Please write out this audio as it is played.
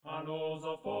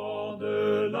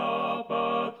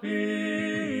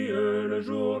Marie, le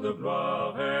jour de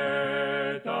gloire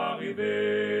est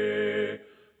arrivé.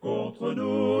 Contre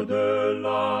nous de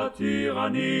la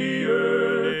tyrannie,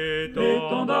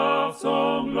 l'étendard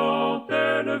sanglant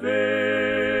est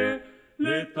levé.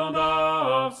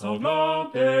 L'étendard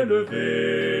sanglant est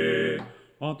levé.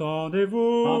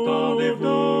 Entendez-vous,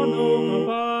 nos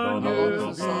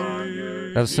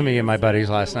compagnes. That was some of my buddies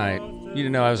last night. You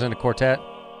didn't know I was in a quartet?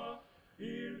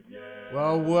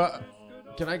 Well,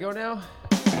 can I go now?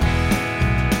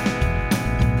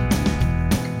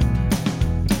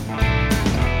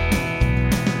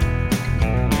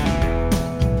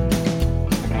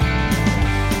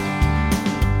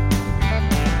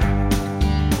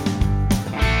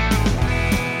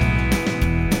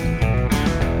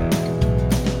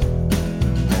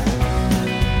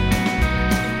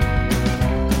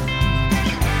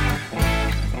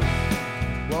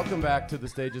 Welcome back to the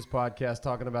Stages Podcast,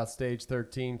 talking about Stage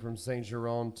 13 from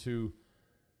Saint-Geron to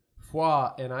Foix.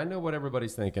 And I know what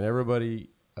everybody's thinking. Everybody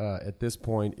at this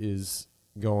point is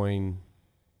going,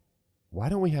 why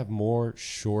don't we have more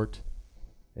short,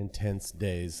 intense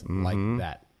days like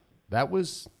that?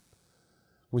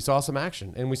 We saw some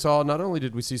action. And we saw, not only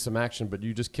did we see some action, but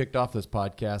you just kicked off this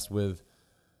podcast with,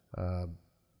 I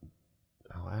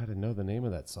had to know the name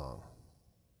of that song.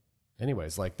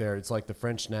 Anyways, it's like the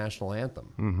French national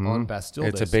anthem on Bastille Day.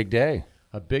 It's a big day.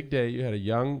 A big day. You had a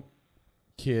young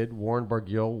kid, Warren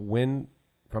Barguil,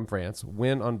 from France,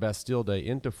 win on Bastille Day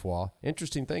into Foix.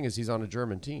 Interesting thing is he's on a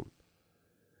German team.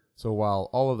 So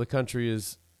while all of the country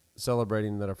is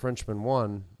celebrating that a Frenchman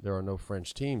won, there are no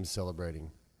French teams celebrating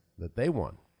that they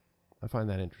won. I find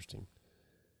that interesting.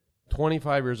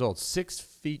 25 years old, 6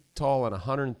 feet tall and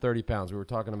 130 pounds. We were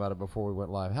talking about it before we went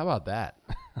live. How about that?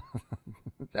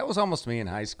 That was almost me in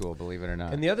high school, believe it or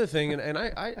not. And the other thing, and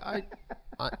I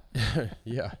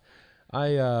yeah,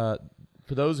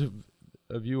 for those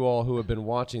of you all who have been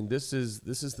watching, this is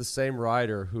the same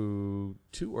rider who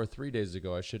 2 or 3 days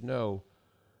ago, I should know,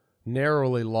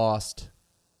 narrowly lost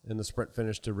in the sprint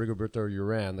finish to Rigoberto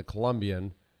Urán, the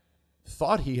Colombian.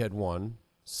 Thought he had won,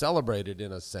 celebrated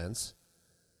in a sense.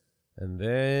 And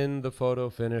then the photo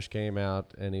finish came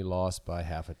out, and he lost by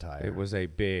half a tire. It was a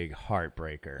big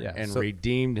heartbreaker, and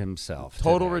redeemed himself.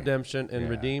 Total today. redemption and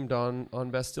redeemed on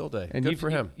Bastille Day. And good for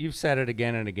him. You've said it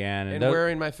again and again. And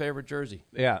wearing my favorite jersey.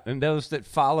 Yeah, and those that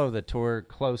follow the tour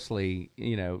closely,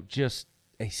 just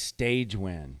a stage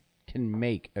win can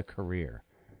make a career,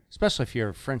 especially if you're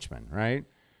a Frenchman, right?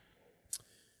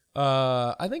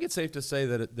 I think it's safe to say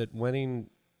that winning.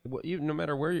 Well, no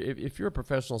matter where, if you're a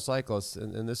professional cyclist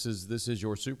and this is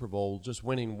your Super Bowl, just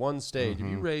winning one stage. If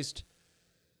you raced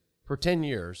for 10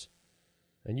 years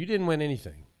and you didn't win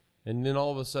anything, and then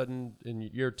all of a sudden in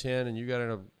year 10 and you got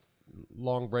in a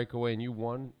long breakaway and you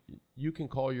won, you can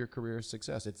call your career a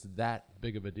success. It's that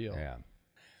big of a deal. Yeah.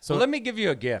 So let me give you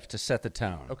a gift to set the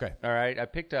tone. Okay. All right.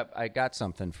 I got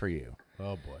something for you.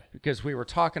 Oh boy. Because we were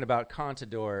talking about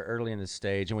Contador early in the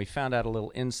stage, and we found out a little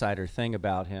insider thing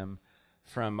about him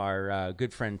from our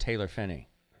good friend Taylor Finney,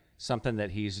 something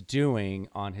that he's doing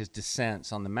on his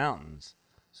descents on the mountains.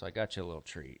 So I got you a little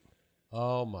treat.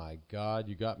 Oh, my God.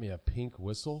 You got me a pink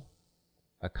whistle?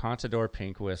 A Contador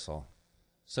pink whistle,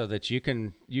 so that you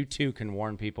too can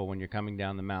warn people when you're coming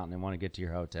down the mountain and want to get to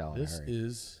your hotel in a hurry.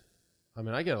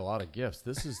 I get a lot of gifts.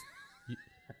 This is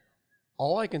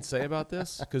all I can say about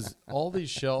this, because all these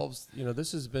shelves,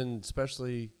 this has been,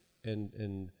 especially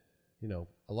in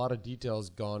a lot of details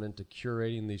gone into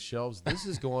curating these shelves. This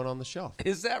is going on the shelf.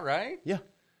 Is that right? Yeah.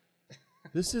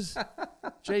 This is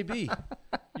JB.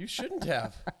 You shouldn't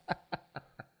have.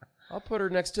 I'll put her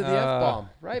next to the F-bomb,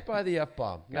 right by the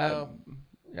F-bomb.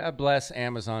 God bless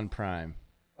Amazon Prime.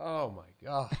 Oh, my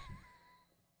God.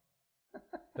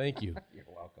 Thank you. You're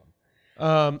welcome.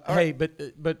 Hey,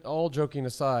 but all joking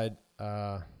aside,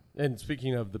 and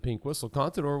speaking of the pink whistle,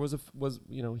 Contador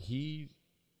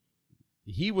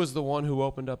he was the one who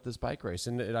opened up this bike race,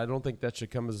 and I don't think that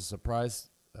should come as a surprise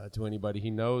to anybody.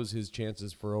 He knows his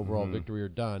chances for overall victory are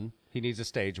done. He needs a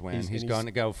stage win. He's going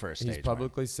to go for a stage win. He's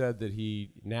publicly said that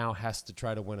he now has to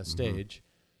try to win a stage.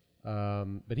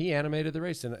 But he animated the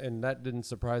race, and that didn't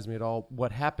surprise me at all.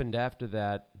 What happened after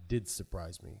that did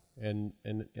surprise me. And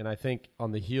I think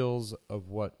on the heels of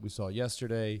what we saw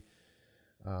yesterday,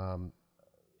 and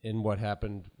what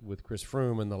happened with Chris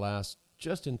Froome in the last,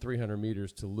 just in 300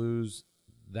 meters, to lose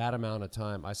that amount of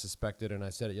time, I suspected, and I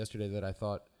said it yesterday, that I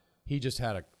thought he just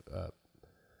had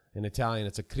in Italian,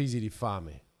 it's a crisi di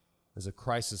fame. There's a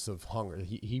crisis of hunger.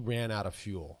 He ran out of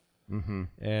fuel. Mm-hmm.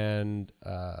 And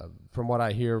from what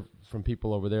I hear from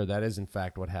people over there, that is in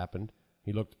fact what happened.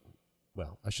 He looked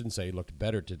well, I shouldn't say he looked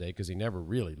better today because he never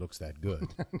really looks that good.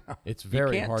 No, it's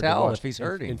very you can't hard tell to watch. if he's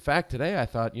hurting. In fact, today I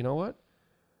thought, you know what?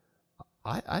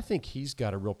 I think he's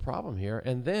got a real problem here.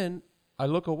 And then I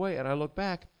look away and I look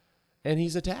back, and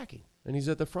he's attacking, and he's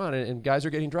at the front, and guys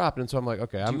are getting dropped. And so I'm like,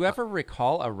 okay. Do you ever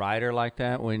recall a rider like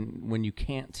that when you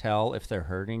can't tell if they're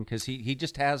hurting? Because he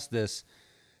just has this.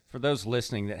 For those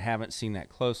listening that haven't seen that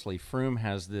closely, Froome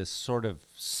has this sort of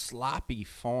sloppy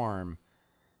form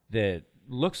that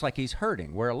looks like he's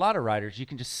hurting, where a lot of riders you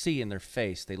can just see in their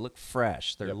face, they look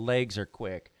fresh, their legs are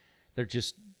quick, they're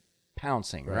just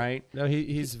pouncing, right? No,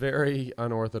 he's very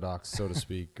unorthodox, so to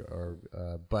speak,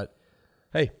 but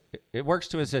hey, it works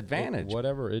to his advantage.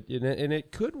 And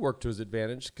it could work to his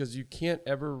advantage because you can't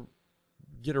ever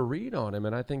get a read on him,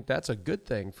 and I think that's a good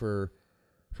thing for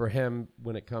him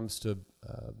when it comes to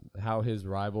how his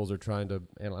rivals are trying to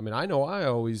handle. I mean,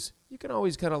 you can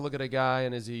always kind of look at a guy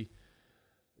and is he,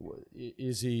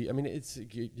 I mean,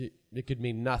 it could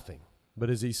mean nothing, but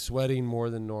is he sweating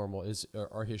more than normal?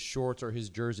 Are his shorts or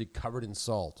his jersey covered in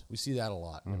salt? We see that a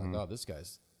lot. Mm-hmm. Like, oh, this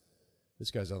guy's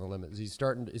on the limit. Is he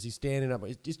standing up?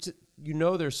 It's just,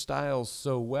 their styles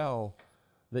so well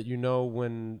that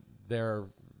when they're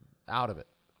out of it.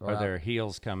 Or their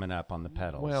heels coming up on the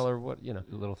pedals. Well, or what,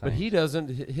 little things. But he doesn't.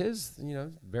 His,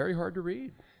 very hard to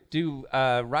read. Do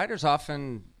riders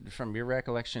often, from your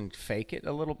recollection, fake it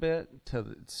a little bit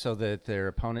so that their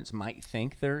opponents might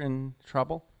think they're in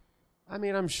trouble? I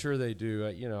mean, I'm sure they do.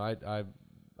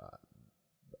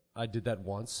 I did that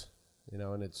once,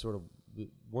 and it's sort of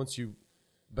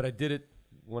but I did it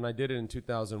when I did it in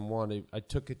 2001. I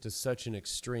took it to such an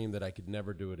extreme that I could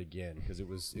never do it again because it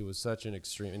was such an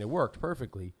extreme, and it worked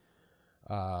perfectly.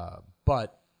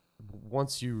 But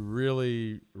once you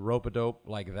really rope-a-dope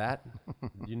like that,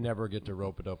 you never get to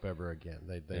rope-a-dope ever again.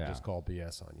 They just call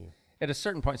BS on you. At a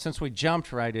certain point, since we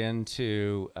jumped right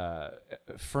into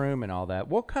Froome and all that,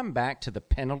 we'll come back to the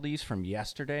penalties from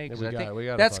yesterday because I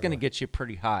think that's going to get you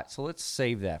pretty hot. So let's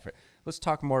save that. Let's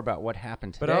talk more about what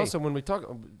happened today. But also, when we talk,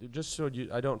 just so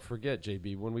I don't forget,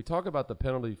 JB, when we talk about the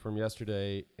penalty from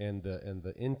yesterday and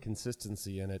the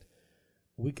inconsistency in it,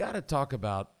 we got to talk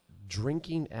about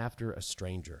drinking after a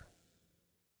stranger.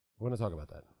 We're going to talk about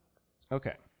that.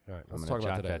 Okay. All right. Let's talk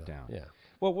about that down. Yeah.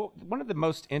 Well, one of the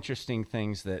most interesting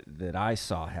things that I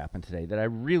saw happen today that I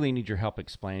really need your help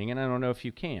explaining, and I don't know if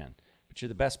you can, but you're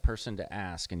the best person to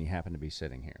ask, and you happen to be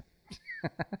sitting here.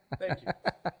 Thank you.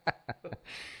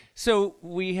 So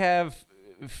we have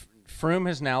Froome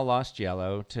has now lost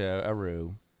yellow to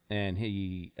Aru, and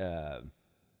and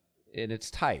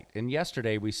it's tight. And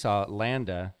yesterday we saw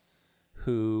Landa,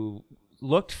 who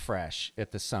looked fresh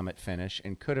at the summit finish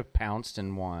and could have pounced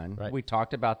and won. Right. We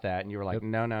talked about that, and you were like,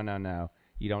 no,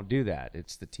 you don't do that.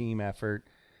 It's the team effort.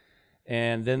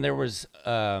 And then there was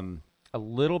a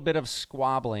little bit of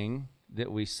squabbling that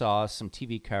we saw, some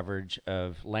TV coverage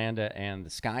of Landa and the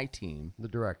Sky team. The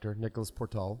director, Nicholas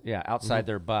Portal. Yeah, outside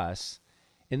their bus.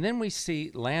 And then we see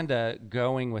Landa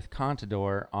going with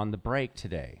Contador on the break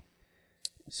today.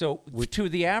 So to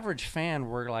the average fan,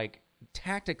 we're like,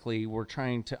 tactically, we're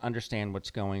trying to understand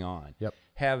what's going on. Yep.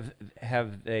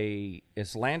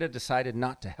 Has Landa decided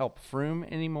not to help Froome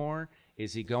anymore?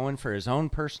 Is he going for his own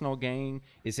personal gain?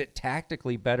 Is it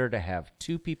tactically better to have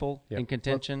two people in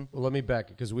contention? Well, let me back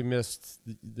it because we missed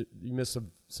you missed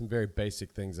some very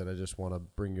basic things that I just want to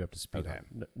bring you up to speed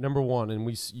on. Number one, and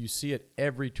you see it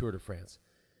every Tour de France.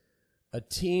 A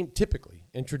team, typically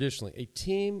and traditionally, a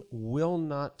team will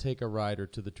not take a rider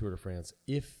to the Tour de France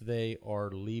if they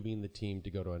are leaving the team to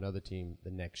go to another team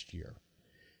the next year.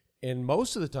 And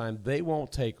most of the time, they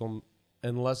won't take them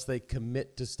unless they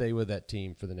commit to stay with that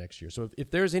team for the next year. So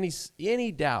if there's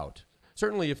any doubt,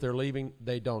 certainly if they're leaving,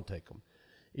 they don't take them.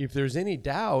 If there's any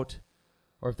doubt,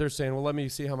 or if they're saying, well, let me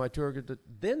see how my tour goes,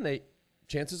 then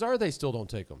chances are they still don't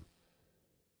take them.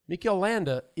 Mikel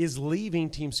Landa is leaving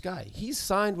Team Sky. He's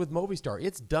signed with Movistar.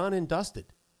 It's done and dusted.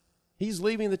 He's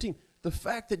leaving the team. The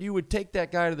fact that you would take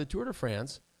that guy to the Tour de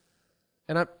France,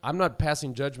 and I'm not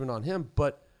passing judgment on him,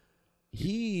 but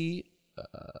he's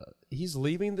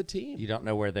leaving the team. You don't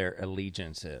know where their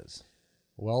allegiance is.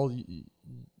 Well,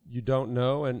 you don't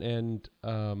know, and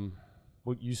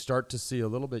you start to see a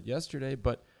little bit yesterday,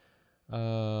 but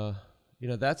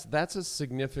that's a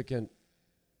significant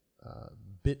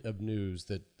bit of news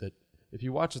that if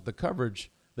you watch the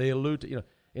coverage, they allude to,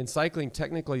 in cycling,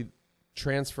 technically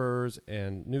transfers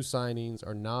and new signings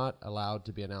are not allowed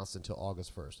to be announced until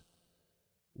August 1st.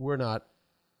 We're not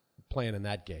playing in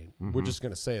that game. Mm-hmm. We're just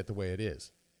going to say it the way it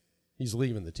is. He's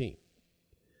leaving the team.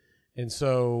 And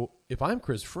so if I'm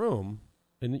Chris Froome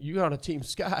and you got a Team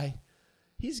Sky,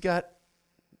 he's got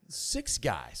 6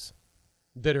 guys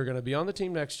that are going to be on the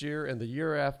team next year and the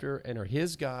year after and are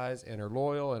his guys and are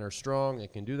loyal and are strong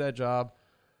and can do that job.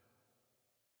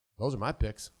 Those are my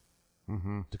picks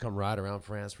to come ride around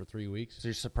France for 3 weeks. So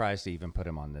you're surprised to even put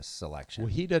him on this selection?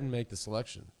 Well, he doesn't make the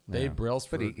selection. Dave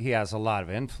Brailsford. But he has a lot of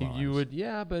influence. You would, you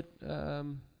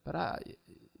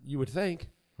would think.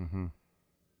 Mm-hmm.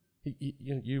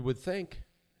 You would think.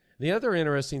 The other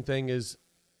interesting thing is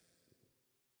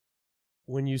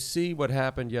when you see what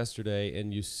happened yesterday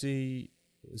and you see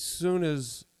as soon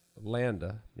as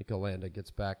Nico Landa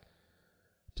gets back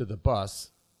to the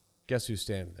bus, guess who's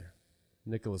standing there?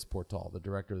 Nicolas Portal, the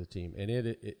director of the team.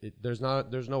 And there's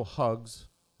no hugs,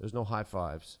 there's no high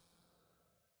fives,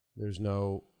 there's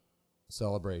no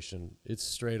celebration. It's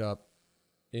straight up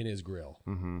in his grill,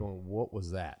 going, what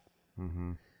was that?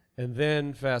 Mm-hmm. And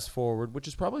then fast forward, which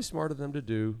is probably smart of them to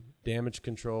do, damage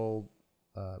control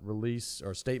release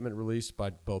or statement released by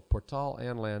both Portal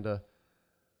and Landa,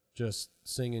 just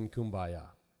singing Kumbaya,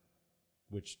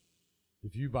 which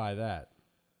if you buy that,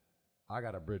 I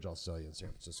got a bridge I'll sell you in San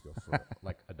Francisco for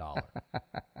like $1.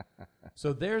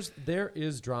 So there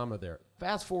is drama there.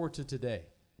 Fast forward to today.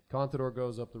 Contador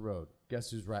goes up the road.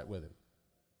 Guess who's right with him?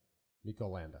 Nico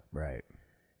Landa. Right.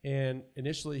 And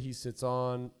initially he sits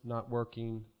on, not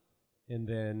working, and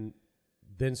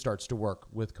then starts to work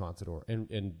with Contador.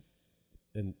 And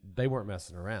they weren't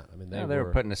messing around. I mean, they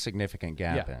were putting a significant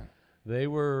gap in. They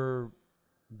were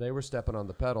stepping on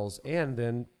the pedals, and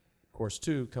then of course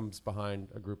 2 comes behind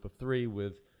a group of 3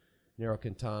 with Nero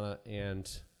Quintana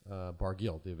and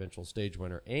Barguil, the eventual stage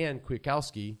winner, and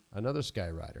Kwiatkowski, another Sky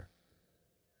rider.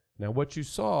 Now what you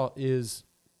saw is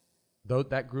though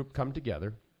that group come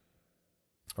together,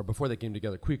 or before they came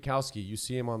together, Kwiatkowski, you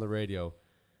see him on the radio.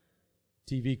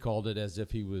 TV called it as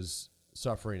if he was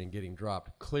suffering and getting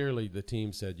dropped. Clearly, the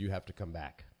team said, you have to come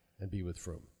back and be with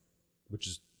Froome, which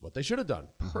is what they should have done.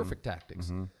 Perfect tactics.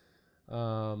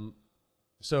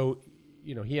 So,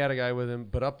 he had a guy with him,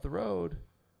 but up the road,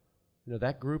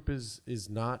 that group is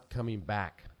not coming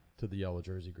back to the yellow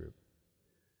jersey group.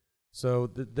 So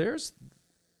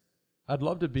I'd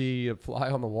love to be a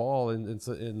fly on the wall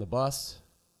in the bus,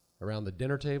 around the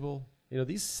dinner table.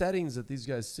 These settings that these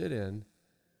guys sit in,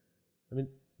 I mean,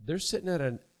 they're sitting at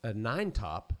a 9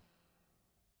 top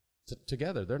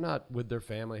together. They're not with their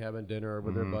family having dinner or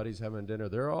with their buddies having dinner.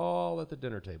 They're all at the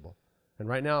dinner table. And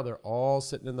right now they're all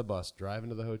sitting in the bus, driving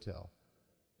to the hotel.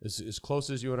 As close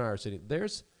as you and I are sitting.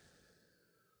 There's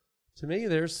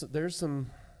some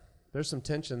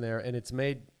tension there, and it's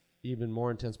made even more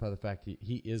intense by the fact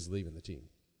he is leaving the team.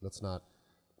 Let's not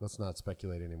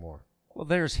speculate anymore. Well,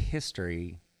 there's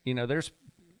history.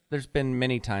 There's been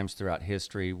many times throughout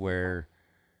history where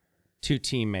 2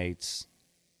 teammates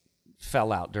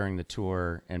fell out during the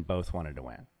tour and both wanted to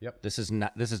win. Yep. This is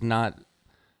not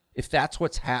if that's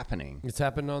what's happening. It's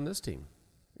happened on this team.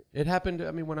 It happened.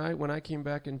 I mean, when I came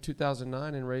back in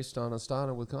 2009 and raced on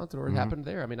Astana with Contador, it happened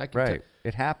there. I mean,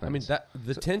 It happened. I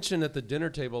mean, tension at the dinner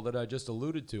table that I just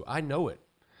alluded to, I know it.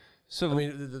 So I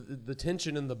mean, the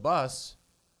tension in the bus,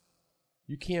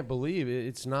 you can't believe it.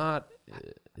 It's not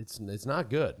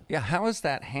good. Yeah, how is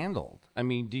that handled? I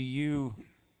mean, do you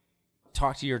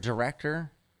talk to your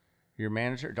director, your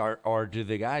manager, or do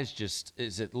the guys just?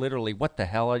 Is it literally what the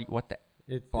hell? Are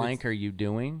you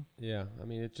doing? Yeah, I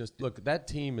mean, it just look. That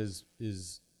team is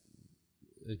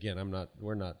again.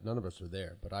 None of us are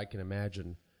there, but I can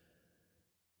imagine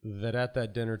that at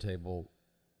that dinner table,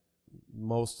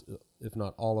 most, if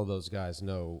not all of those guys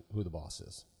know who the boss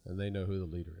is, and they know who the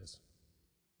leader is.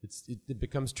 It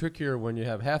becomes trickier when you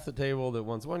have half the table that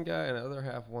wants one guy and the other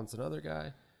half wants another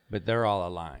guy. But they're all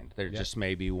aligned. They're just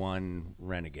maybe one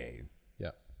renegade.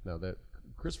 Yeah. No,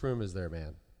 Chris Froome is their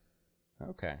man.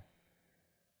 Okay.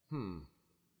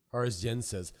 Or as Jen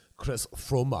says, Chris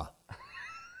Froome.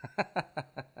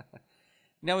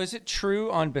 Now, is it true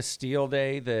on Bastille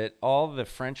Day that all the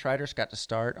French riders got to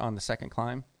start on the second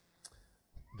climb?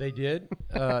 They did?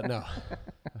 No.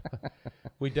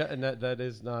 And that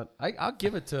is not. I'll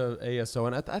give it to ASO,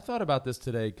 and I thought about this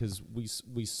today because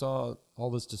we saw all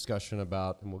this discussion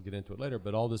about, and we'll get into it later,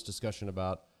 but all this discussion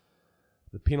about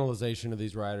the penalization of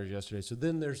these riders yesterday. So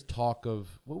then there's talk of,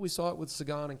 well, we saw it with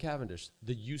Sagan and Cavendish,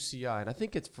 the UCI, and I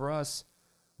think it's for us.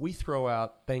 We throw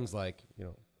out things like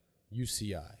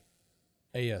UCI,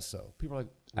 ASO. People are like,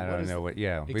 I don't know what.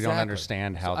 Yeah, exactly. We don't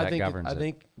understand how that governs it. I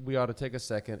think we ought to take a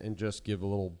second and just give a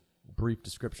little brief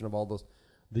description of all those.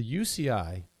 The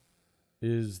UCI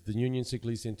is the Union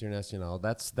Cycliste Internationale.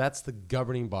 That's the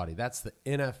governing body. That's the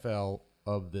NFL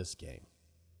of this game,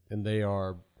 and they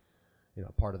are,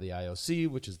 part of the IOC,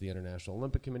 which is the International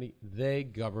Olympic Committee. They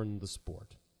govern the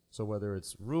sport. So whether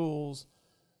it's rules,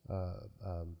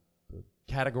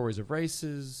 categories of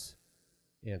races,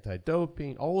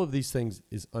 anti-doping, all of these things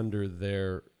is under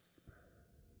their,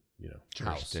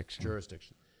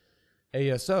 jurisdiction.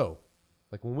 ASO,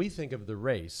 like when we think of the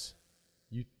race,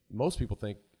 most people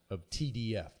think of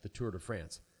TDF, the Tour de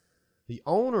France. The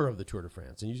owner of the Tour de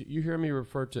France, and you hear me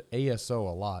refer to ASO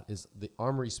a lot, is the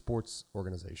Armory Sports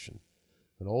Organization.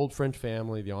 An old French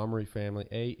family, the Armory family,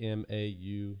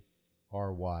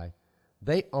 Amaury.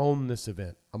 They own this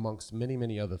event, amongst many,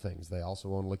 many other things. They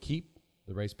also own L'Equipe,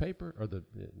 the race paper, or the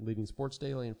leading sports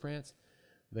daily in France.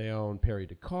 They own Paris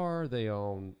Dakar. They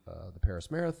own the Paris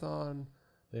Marathon.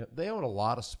 They own a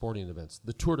lot of sporting events,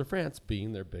 the Tour de France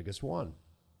being their biggest one.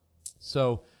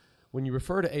 So when you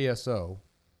refer to ASO,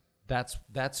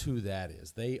 that's who that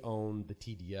is. They own the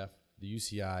TDF. The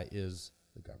UCI is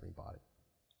the governing body.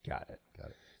 Got it.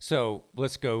 So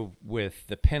let's go with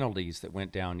the penalties that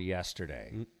went down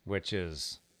yesterday, which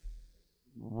is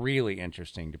really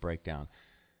interesting to break down.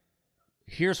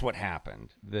 Here's what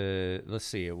happened. Let's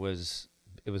see. It was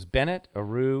Bennett,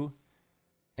 Aru,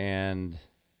 and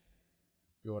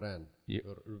Uran.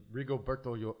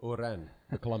 Rigoberto Uran,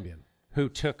 the Colombian, who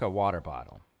took a water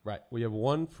bottle. Right. We have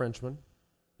one Frenchman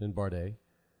in Bardet.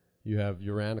 You have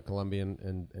Uran, a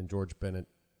Colombian, and George Bennett,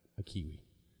 a Kiwi.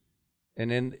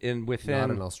 And with them,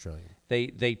 not an Australian.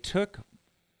 They took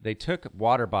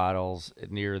water bottles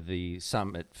near the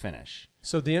summit finish.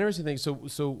 So the interesting thing,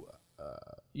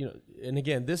 and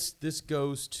again, this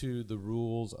goes to the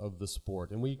rules of the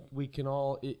sport, and we can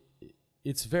all.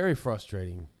 It's very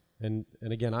frustrating, and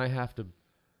again, I have to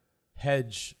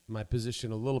hedge my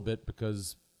position a little bit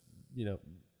because,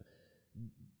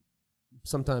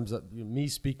 sometimes me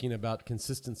speaking about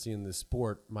consistency in this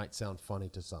sport might sound funny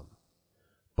to some.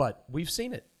 But we've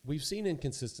seen it. We've seen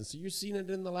inconsistency. You've seen it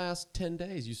in the last 10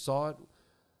 days. You saw it,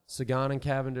 Sagan and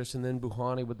Cavendish, and then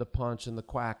Buhani with the punch and the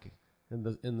quack in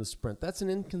the sprint. That's an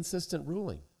inconsistent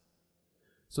ruling.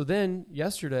 So then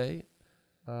yesterday,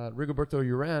 Rigoberto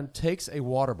Uran takes a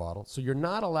water bottle. So you're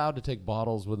not allowed to take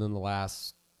bottles within the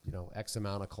last, X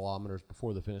amount of kilometers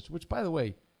before the finish, which, by the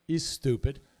way, is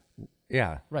stupid.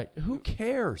 Yeah. Right. Who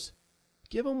cares?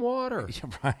 Give them water.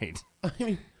 Right. I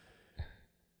mean,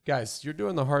 guys, you're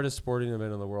doing the hardest sporting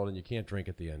event in the world, and you can't drink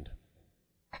at the end.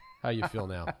 How you feel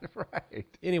now? Right.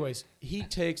 Anyways,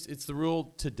 it's the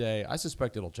rule today. I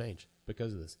suspect it'll change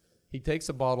because of this. He takes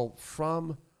a bottle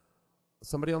from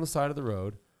somebody on the side of the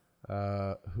road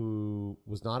who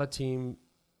was not a team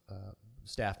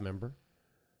staff member,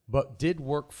 but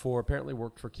apparently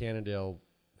worked for Cannondale,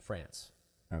 France.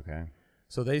 Okay.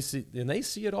 So they see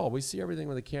it all. We see everything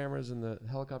with the cameras and the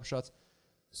helicopter shots.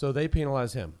 So they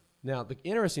penalize him. Now, the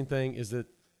interesting thing is that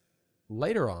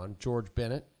later on, George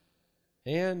Bennett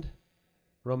and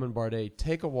Romain Bardet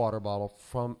take a water bottle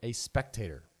from a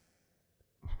spectator.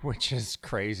 Which is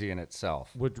crazy in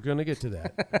itself. We're going to get to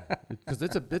that because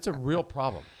it's a real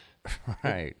problem.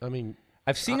 Right. I mean,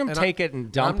 I've seen them take it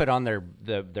and dump it on their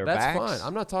backs. That's fine.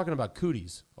 I'm not talking about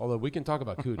cooties, although we can talk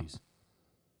about cooties.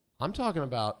 I'm talking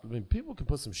about, people can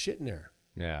put some shit in there.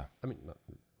 Yeah.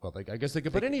 I guess they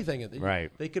could put anything in there.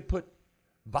 Right. They could put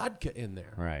vodka in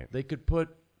there. Right. They could put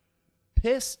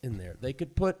piss in there. You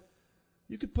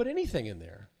could put anything in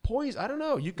there. Poison. I don't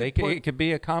know. It could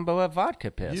be a combo of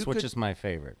vodka piss, which is my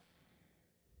favorite.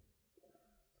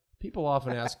 People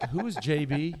often ask, "Who's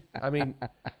JB?" I mean,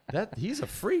 he's a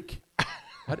freak.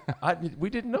 We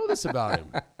didn't know this about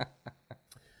him.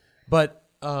 But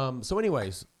so,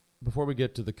 anyways, before we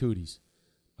get to the cooties,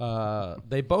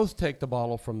 they both take the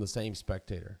bottle from the same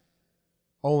spectator.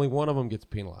 Only one of them gets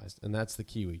penalized, and that's the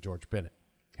Kiwi, George Bennett.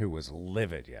 Who was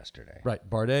livid yesterday. Right.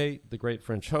 Bardet, the great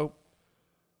French hope,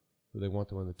 who they want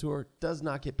to win the Tour, does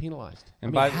not get penalized.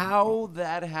 And how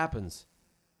that happens.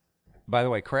 By the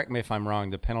way, correct me if I'm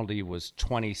wrong, the penalty was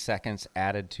 20 seconds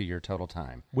added to your total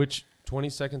time. Which 20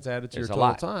 seconds added to your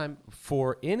total time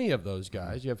for any of those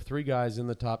guys. You have 3 guys in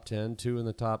the top 10, 2 in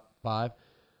the top 5,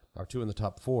 or 2 in the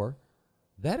top 4.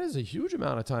 That is a huge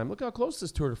amount of time. Look how close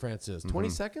this Tour de France is. 20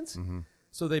 seconds? Mm-hmm.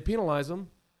 So they penalize them.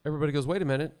 Everybody goes, wait a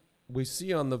minute. We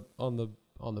see on the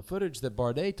footage that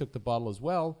Bardet took the bottle as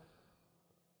well.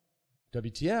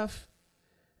 WTF?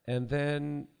 And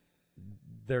then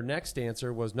their next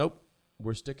answer was, nope,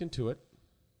 we're sticking to it.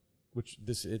 Which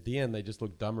at the end they just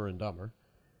look dumber and dumber.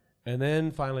 And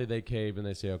then finally they cave and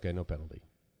they say, okay, no penalty.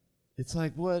 It's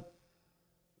like, what?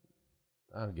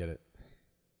 I don't get it.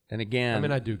 And again,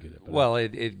 I do get it. Well,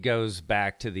 it goes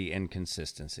back to the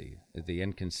inconsistency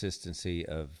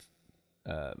of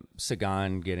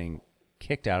Sagan getting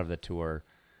kicked out of the Tour,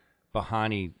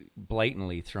 Buhani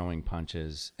blatantly throwing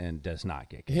punches and does not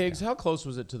get kicked Higgs, out. how close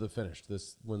was it to the finish?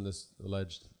 When they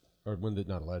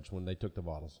took the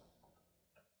bottles?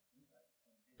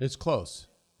 It's close.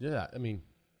 Yeah, I mean,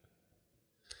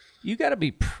 You got to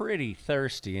be pretty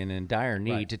thirsty and in dire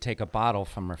need Right. to take a bottle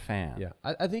from a fan. yeah,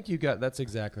 I think that's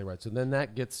exactly right. So then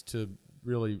that gets to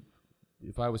really,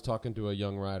 if I was talking to a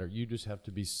young rider, you just have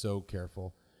to be so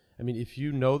careful. I mean, if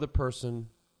you know the person,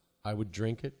 I would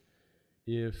drink it.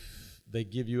 If they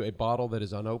give you a bottle that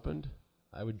is unopened,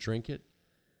 I would drink it.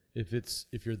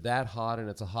 If you're that hot and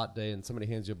it's a hot day and somebody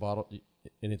hands you a bottle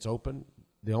and it's open,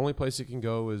 the only place it can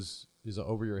go is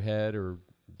over your head or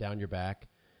down your back.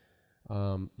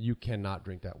 You cannot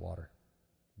drink that water.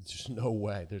 There's no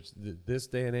way. There's this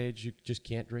day and age, you just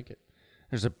can't drink it.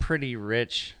 There's a pretty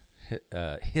rich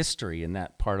history in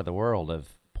that part of the world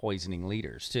of poisoning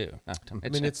leaders too. Not to I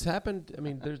mention, mean, it's happened. I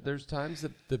mean, there's times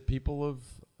that the people have,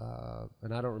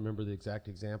 and I don't remember the exact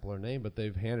example or name, but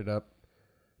they've handed up,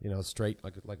 straight,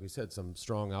 like we said, some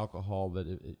strong alcohol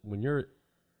that when your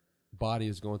body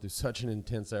is going through such an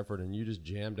intense effort and you just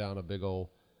jam down a big old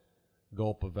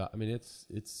gulp of, I mean,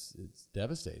 it's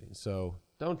devastating. So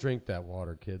don't drink that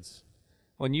water, kids.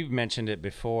 when you've mentioned it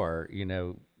before,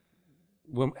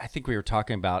 when I think we were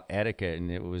talking about etiquette and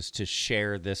it was to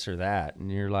share this or that,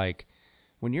 and you're like,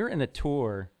 when you're in the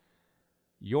tour,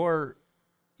 you're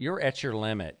at your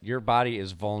limit. Your body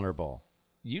is vulnerable.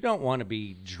 You don't want to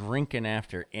be drinking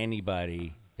after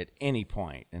anybody at any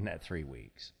point in that 3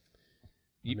 weeks.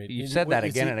 You said that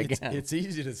again and again. It's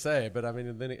easy to say, but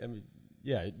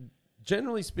yeah.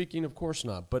 Generally speaking, of course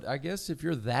not. But I guess if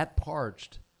you're that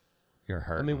parched, You're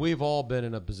hurt. I mean, we've all been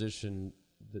in a position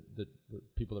that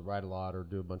people that ride a lot or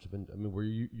do a bunch of, where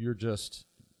you're just,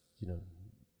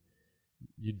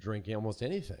 you drink almost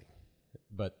anything,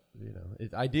 but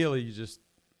ideally you just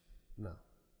no.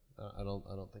 I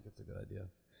don't think it's a good idea.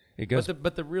 It goes,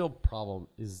 But the real problem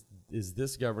is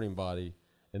this governing body,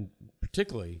 and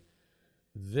particularly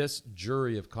this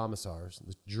jury of commissars,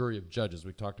 this jury of judges.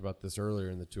 We talked about this earlier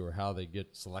in the tour, how they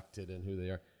get selected and who they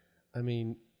are. I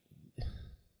mean,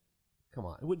 come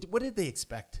on. What did they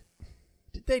expect?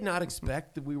 Did they not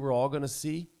expect that we were all going to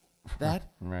see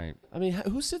that? right. I mean,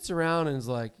 who sits around and is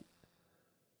like,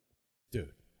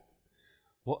 dude.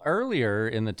 Well, earlier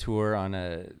in the tour on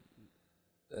a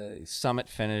summit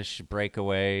finish,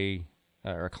 breakaway,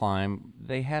 or climb,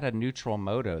 they had a neutral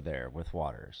moto there with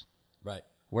waters. Right.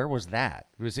 Where was that?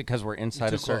 Was it because we're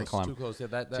inside a certain climb? Too close. Yeah,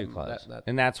 Too close.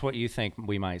 And that's what you think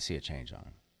we might see a change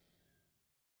on?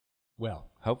 Well,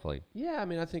 hopefully. yeah,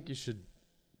 I think you should.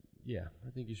 Yeah, I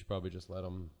think you should probably just let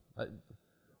them.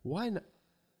 Why not?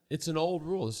 It's an old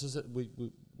rule. This is we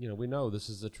know this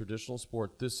is a traditional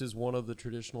sport. This is one of the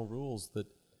traditional rules that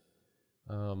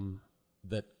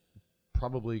that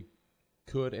probably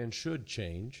could and should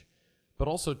change. But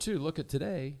also, too, look at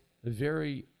today, a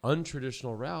very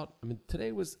untraditional route.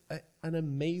 Today was an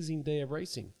amazing day of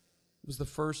racing. It was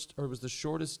the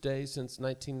shortest day since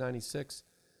 1996.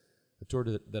 The tour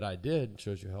that I did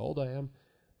shows you how old I am.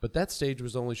 But that stage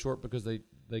was only short because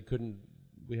they couldn't.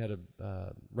 We had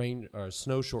a rain or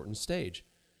snow shortened stage,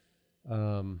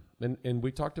 and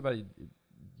we talked about it.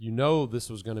 This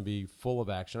was going to be full of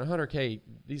action. 100K.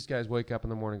 These guys wake up in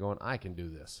the morning going, "I can do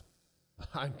this."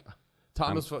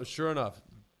 Sure enough,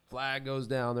 flag goes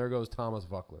down. There goes Thomas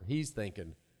Buckler. He's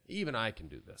thinking, even I can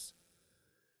do this.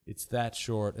 It's that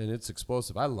short and it's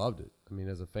explosive. I loved it.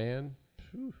 As a fan,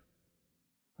 whew.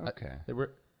 Okay.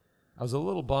 I was a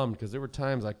little bummed because there were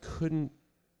times I couldn't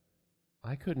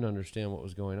understand what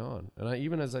was going on. And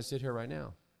even as I sit here right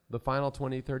now, the final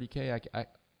 20, 30K,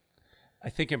 I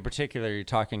think in particular you're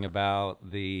talking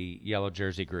about the yellow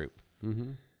jersey group.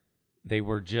 Mm-hmm. They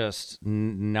were just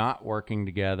not working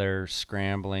together,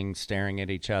 scrambling, staring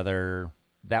at each other.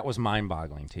 That was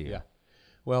mind-boggling to you. Yeah.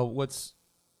 Well,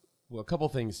 a couple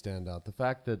things stand out. The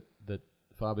fact that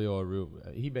Fabio Aru,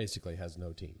 he basically has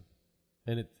no team.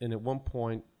 And at one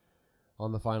point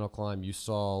on the final climb, you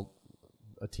saw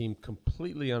a team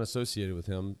completely unassociated with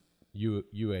him,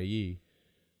 UAE,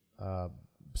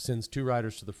 sends two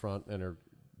riders to the front and are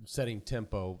setting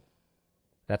tempo.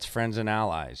 That's friends and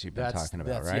allies you've been talking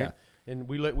about, right? Yeah. And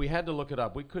we had to look it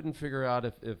up. We couldn't figure out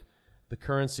if the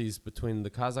currencies between the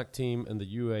Kazakh team and the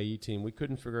UAE team, we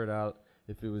couldn't figure it out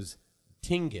if it was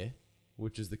tenge,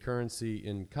 which is the currency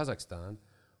in Kazakhstan,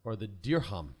 or the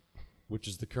dirham, which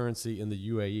is the currency in the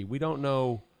UAE. We don't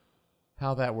know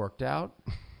how that worked out,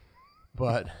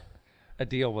 but a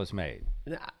deal was made.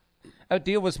 A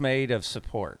deal was made of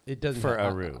support for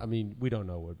Aru. We don't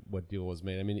know what deal was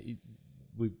made.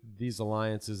 These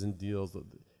alliances and deals,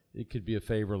 it could be a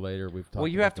favor later. We've talked. Well,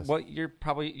 you have to. Well,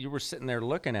 you were sitting there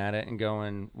looking at it and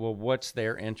going, "Well, what's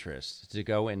their interest to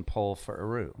go and pull for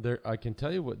Aru?" I can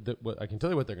tell you what they're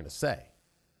going to say,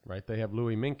 right? They have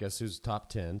Louis Minkus, who's top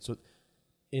 10. So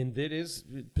And it is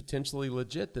potentially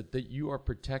legit that you are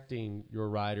protecting your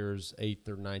rider's 8th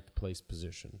or 9th place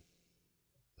position.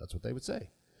 That's what they would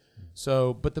say.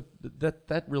 So, but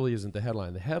that really isn't the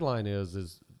headline. The headline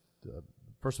is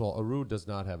first of all, Aru does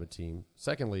not have a team.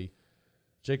 Secondly,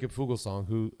 Jacob Fuglsang,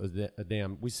 who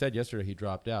we said yesterday he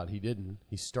dropped out. He didn't.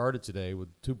 He started today with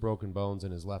 2 broken bones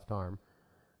in his left arm.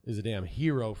 Is a damn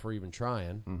hero for even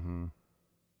trying. Mm-hmm.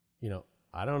 You know,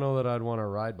 I don't know that I'd want to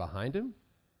ride behind him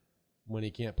when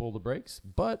he can't pull the brakes,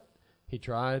 but he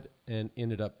tried and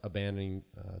ended up abandoning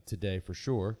today for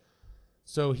sure.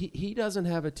 So he doesn't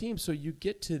have a team. So you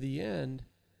get to the end,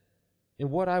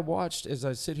 and what I watched as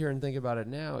I sit here and think about it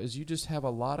now is you just have a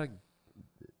lot of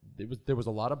there was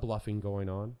a lot of bluffing going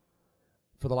on.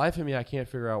 For the life of me, I can't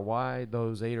figure out why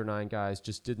those 8 or 9 guys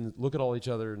just didn't look at all each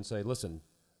other and say, listen,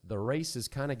 the race is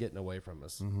kind of getting away from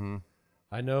us. Mm-hmm.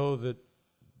 I know that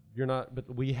you're not,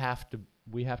 but we have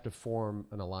to form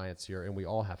an alliance here, and we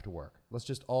all have to work. Let's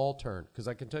just all turn. Because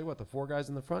I can tell you what, the 4 guys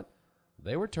in the front,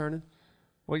 they were turning.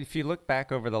 Well, if you look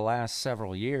back over the last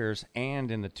several years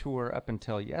and in the tour up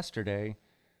until yesterday,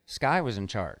 Sky was in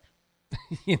charge.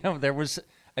 You know, there was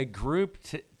a group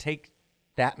to take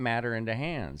that matter into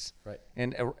hands. Right.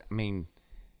 And I mean,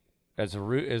 as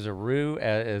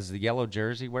the yellow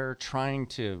jersey wearer trying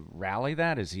to rally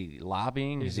that? Is he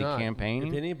lobbying? Is he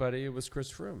campaigning? If anybody, it was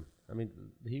Chris Froome. I mean,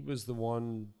 he was the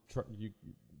one,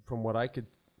 from what I could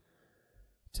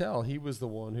tell, he was the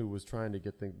one who was trying to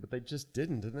get things, but they just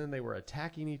didn't. And then they were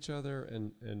attacking each other.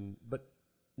 But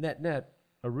net,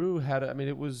 Aru had,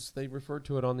 they referred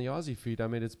to it on the Aussie feed. I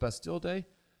mean, it's Bastille Day,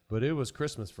 but it was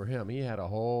Christmas for him. He had a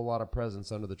whole lot of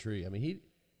presents under the tree. I mean, he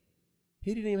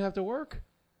didn't even have to work.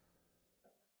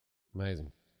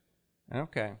 Amazing.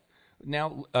 Okay.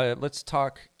 Now, let's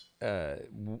talk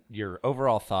your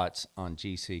overall thoughts on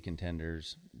GC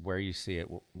contenders, where you see it,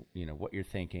 what you're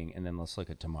thinking, and then let's look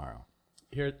at tomorrow.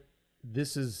 Here,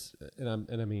 this is,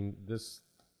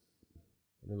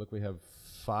 look, we have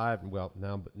 5. Well,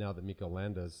 now that Miko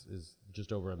Landa is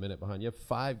just over a minute behind, you have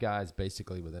 5 guys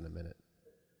basically within a minute.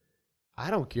 I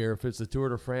don't care if it's the Tour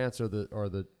de France or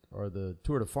the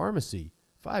Tour de Pharmacy.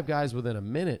 5 guys within a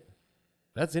minute.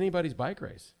 That's anybody's bike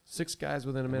race. 6 guys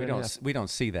within a minute. We don't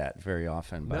see that very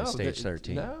often by stage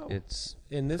 13. No, it's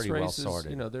in this pretty race well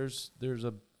sorted. There's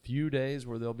a few days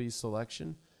where there'll be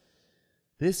selection.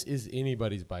 This is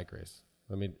anybody's bike race.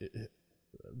 I mean,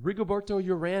 Rigoberto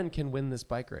Urán can win this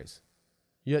bike race.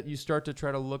 Yet you start to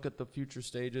try to look at the future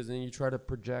stages and you try to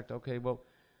project. Okay, well,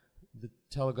 the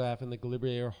Telegraph and the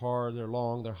Galibier are hard. They're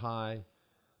long. They're high.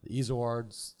 The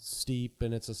Izoard's steep,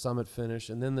 and it's a summit finish.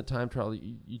 And then the time trial,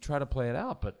 you try to play it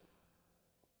out, but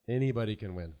anybody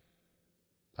can win.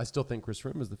 I still think Chris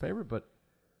Froome is the favorite, but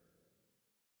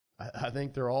I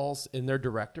think they're all, and their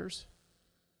directors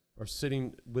are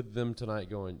sitting with them tonight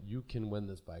going, you can win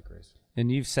this bike race.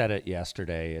 And you've said it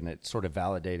yesterday, and it sort of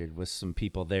validated with some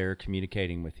people there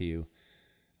communicating with you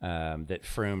that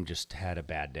Froome just had a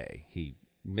bad day. He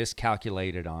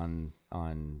miscalculated on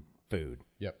food.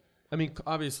 Yep. I mean,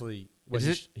 obviously, what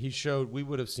he showed, we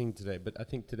would have seen today, but I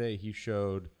think today he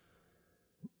showed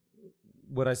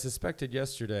what I suspected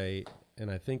yesterday,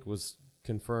 and I think was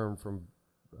confirmed from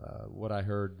what I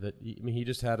heard, that he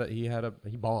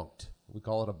bonked. We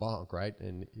call it a bonk, right?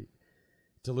 And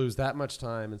to lose that much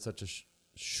time in such a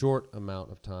short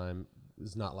amount of time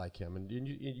is not like him. And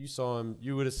you saw him,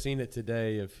 you would have seen it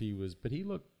today if he was, but he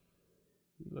looked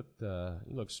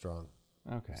strong.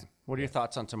 Okay. What are your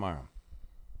thoughts on tomorrow?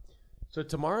 So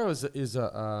tomorrow is it's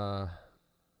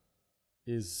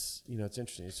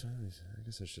interesting. I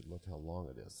guess I should look how long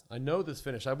it is. I know this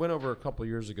finish. I went over a couple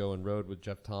years ago and rode with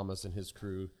Jeff Thomas and his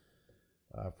crew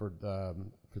for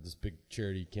this big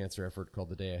charity cancer effort called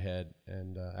The Day Ahead.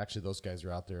 And actually, those guys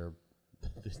are out there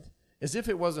as if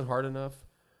it wasn't hard enough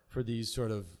for these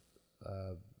sort of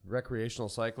recreational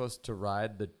cyclists to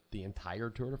ride the entire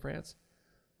Tour de France.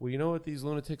 Well, you know what these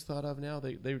lunatics thought of now?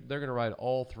 They're going to ride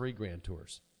all 3 Grand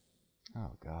Tours.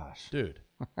 Oh gosh, dude!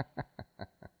 I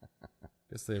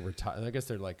guess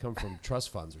they're like come from trust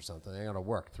funds or something. They got to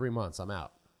work 3 months. I'm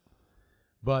out.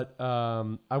 But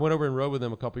I went over and rode with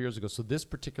them a couple years ago. So this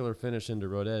particular finish into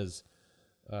Rodez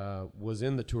was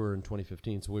in the Tour in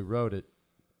 2015. So we rode it.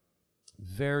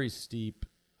 Very steep.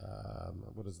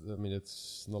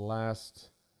 It's in the last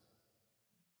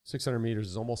 600 meters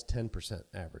is almost 10%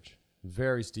 average.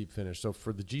 Very steep finish. So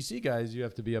for the GC guys, you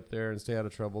have to be up there and stay out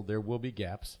of trouble. There will be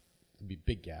gaps. Be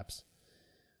big gaps.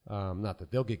 Not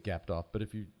that they'll get gapped off, but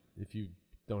if you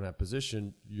don't have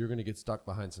position, you're going to get stuck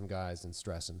behind some guys and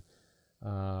stressing.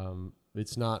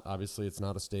 It's not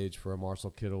a stage for a Marcel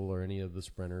Kittel or any of the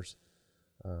sprinters.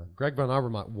 Greg Van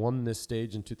Avermaet won this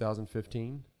stage in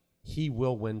 2015. He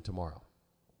will win tomorrow.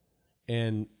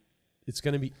 And it's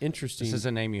going to be interesting. This is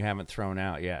a name you haven't thrown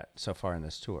out yet so far in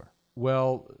this tour.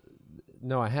 Well,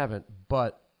 no, I haven't.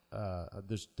 But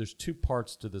there's two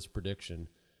parts to this prediction.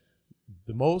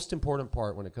 The most important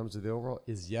part when it comes to the overall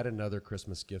is yet another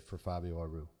Christmas gift for Fabio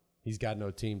Aru. He's got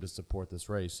no team to support this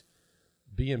race.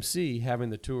 BMC having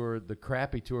the tour, the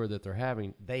crappy tour that they're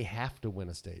having, they have to win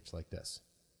a stage like this.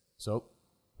 So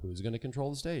who's going to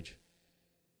control the stage?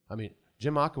 I mean,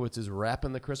 Jim Akowitz is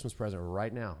wrapping the Christmas present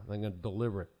right now. They're going to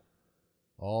deliver it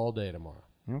all day tomorrow.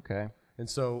 Okay. And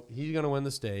so he's going to win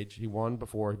the stage. He won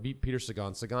before. He beat Peter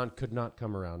Sagan. Sagan could not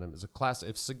come around him. It's a class.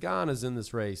 If Sagan is in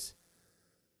this race,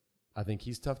 I think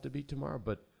he's tough to beat tomorrow.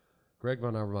 But Greg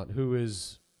Van Avermaet, who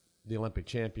is the Olympic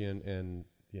champion and,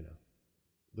 you know,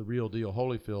 the real deal,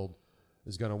 Holyfield,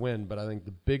 is going to win. But I think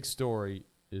the big story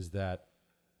is that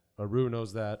Aru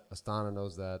knows that. Astana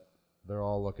knows that. They're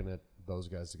all looking at those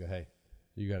guys to go, hey,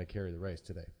 you got to carry the race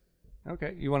today.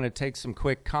 Okay. You want to take some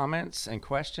quick comments and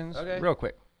questions? Okay. Real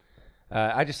quick.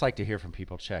 I just like to hear from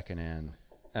people checking in.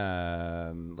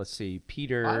 Let's see.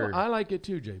 Peter. I like it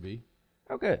too, JB.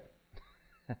 Oh, good.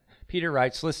 Peter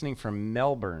writes, listening from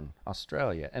Melbourne,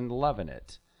 Australia, and loving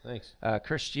it. Thanks.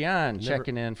 Christian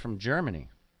checking in from Germany.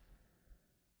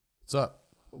 What's up?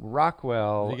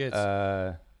 Rockwell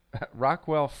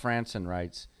Franson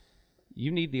writes,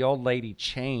 you need the old lady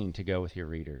chain to go with your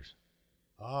readers.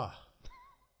 Ah.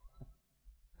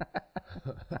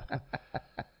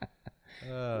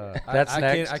 That's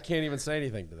next. I can't even say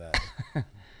anything to that.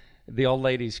 The old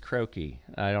lady's croaky.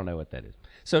 I don't know what that is.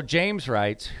 So James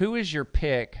writes, who is your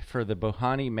pick for the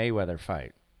Buhani-Mayweather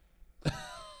fight?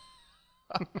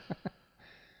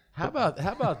 How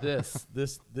about this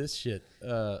shit?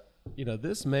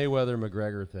 This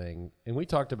Mayweather-McGregor thing, and we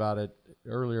talked about it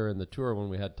earlier in the tour when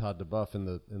we had Todd DeBuff in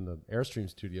the Airstream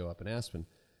studio up in Aspen.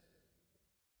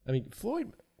 I mean,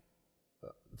 Floyd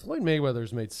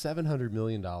Mayweather's made $700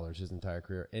 million his entire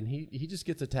career, and he just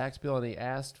gets a tax bill, and he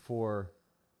asked for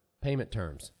payment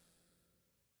terms.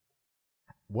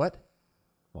 What?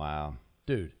 Wow,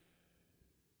 dude.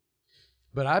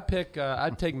 But I'd take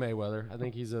Mayweather. I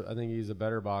think he's a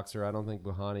better boxer. I don't think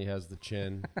Buhani has the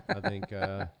chin. I think,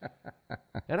 by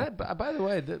the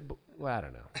way, I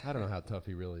don't know. I don't know how tough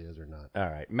he really is or not. All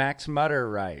right. Max Mutter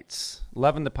writes,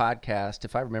 loving the podcast.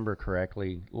 If I remember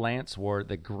correctly, Lance wore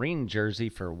the green jersey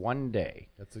for one day.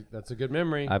 That's a good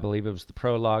memory. I believe it was the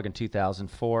prologue in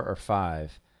 2004 or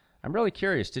 5. I'm really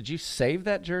curious. Did you save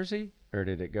that jersey? Or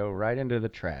did it go right into the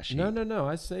trash heap? No.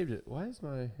 I saved it. Where's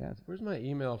my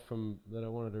email from that I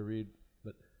wanted to read?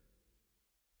 But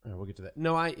all right, we'll get to that.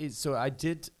 No, I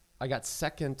got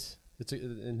second.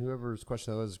 And whoever's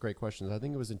question that was great questions. I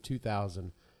think it was in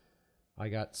 2000. I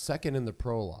got second in the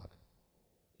prologue,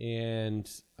 and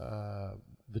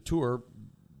the tour,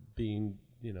 being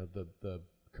the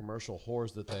commercial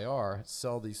whores that they are,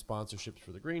 sell these sponsorships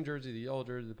for the green jersey, the yellow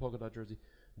jersey, the polka dot jersey.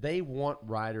 They want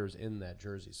riders in that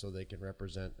jersey so they can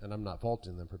represent, and I'm not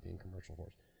faulting them for being commercial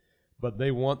horse, but they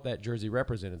want that jersey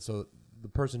represented. So the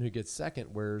person who gets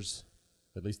second wears,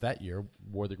 at least that year,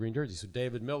 wore the green jersey. So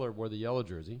David Miller wore the yellow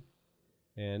jersey,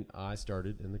 and I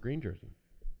started in the green jersey.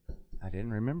 I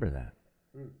didn't remember that.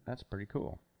 That's pretty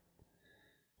cool.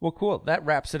 Well, cool. That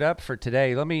wraps it up for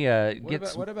today. Let me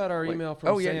What about our email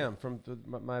from Sam, from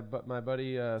my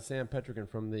buddy Sam Petrigan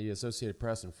from the Associated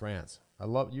Press in France?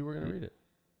 You were going to read it.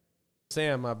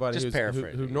 Sam, my buddy,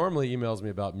 who normally emails me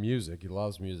about music. He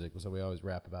loves music, so we always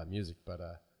rap about music. But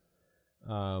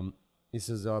he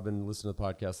says, I've been listening to the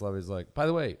podcast. Love. He's like, by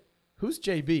the way, who's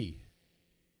JB?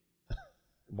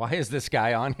 Why is this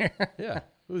guy on here? Yeah,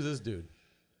 who's this dude?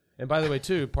 And by the way,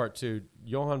 part two,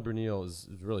 Johan Brunel is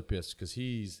really pissed because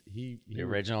he's the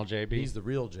original JB. He's the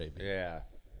real JB. Yeah.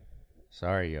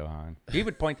 Sorry, Johan. He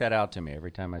would point that out to me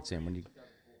every time I'd see him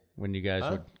when you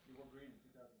guys would.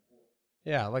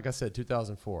 Yeah, like I said,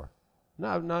 2004.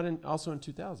 No, also in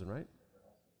 2000, right?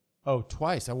 Oh,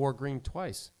 twice. I wore green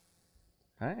twice.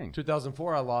 Dang.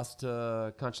 2004, I lost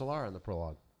Cancellara in the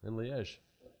prologue in Liège.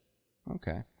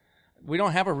 Okay. We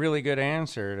don't have a really good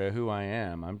answer to who I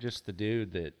am. I'm just the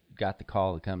dude that got the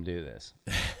call to come do this.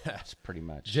 That's pretty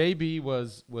much. JB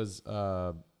was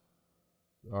a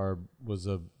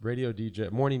radio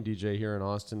DJ, morning DJ here in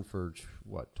Austin for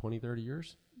what, 20, 30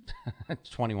 years?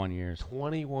 21 years.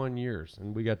 21 years.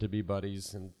 And we got to be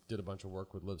buddies and did a bunch of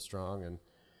work with Live Strong. And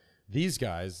these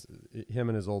guys, him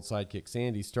and his old sidekick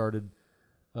Sandy, started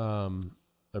a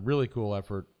really cool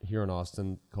effort here in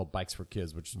Austin called Bikes for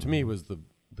Kids, which to me was the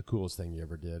coolest thing you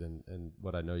ever did and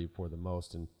what I know you for the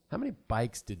most. And how many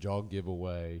bikes did y'all give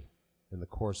away in the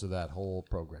course of that whole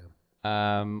program?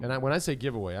 And when I say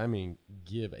giveaway, I mean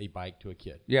give a bike to a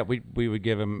kid. Yeah, we would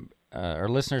give them. Our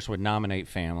listeners would nominate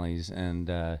families,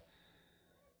 and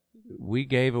we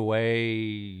gave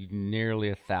away nearly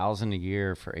 1,000 a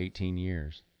year for 18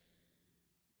 years.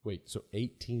 Wait, so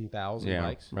 18,000 Yeah,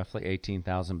 bikes? roughly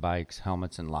 18,000 bikes,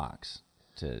 helmets, and locks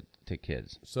to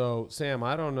kids. So, Sam,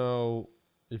 I don't know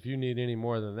if you need any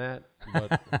more than that,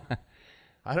 but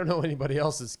I don't know anybody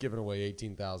else that's giving away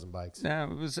 18,000 bikes.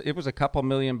 No, it was a couple $1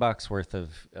 million worth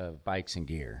of bikes and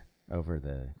gear over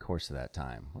the course of that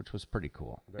time, which was pretty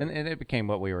cool. And it became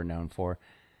what we were known for.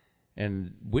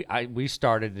 And we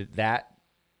started that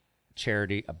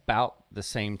charity about the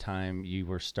same time you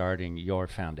were starting your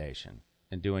foundation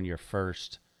and doing your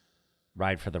first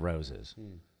Ride for the Roses,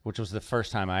 which was the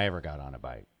first time I ever got on a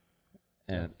bike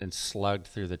and slugged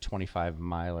through the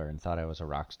 25-miler and thought I was a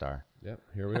rock star. Yep,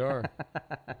 here we are.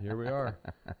 Here we are.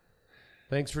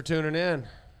 Thanks for tuning in.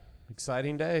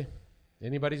 Exciting day.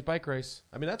 Anybody's bike race.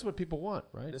 I mean, that's what people want,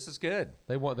 right? This is good.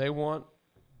 They want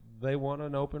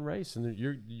an open race, and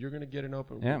you're going to get an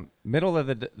open. Yeah, middle of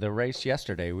the race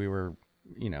yesterday, we were,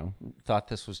 thought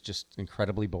this was just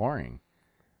incredibly boring.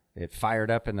 It fired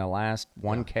up in the last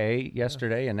 1K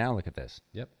yesterday, and now look at this.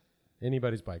 Yep.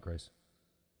 Anybody's bike race.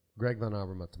 Greg Van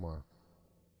Avermaet tomorrow.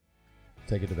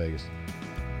 Take it to Vegas.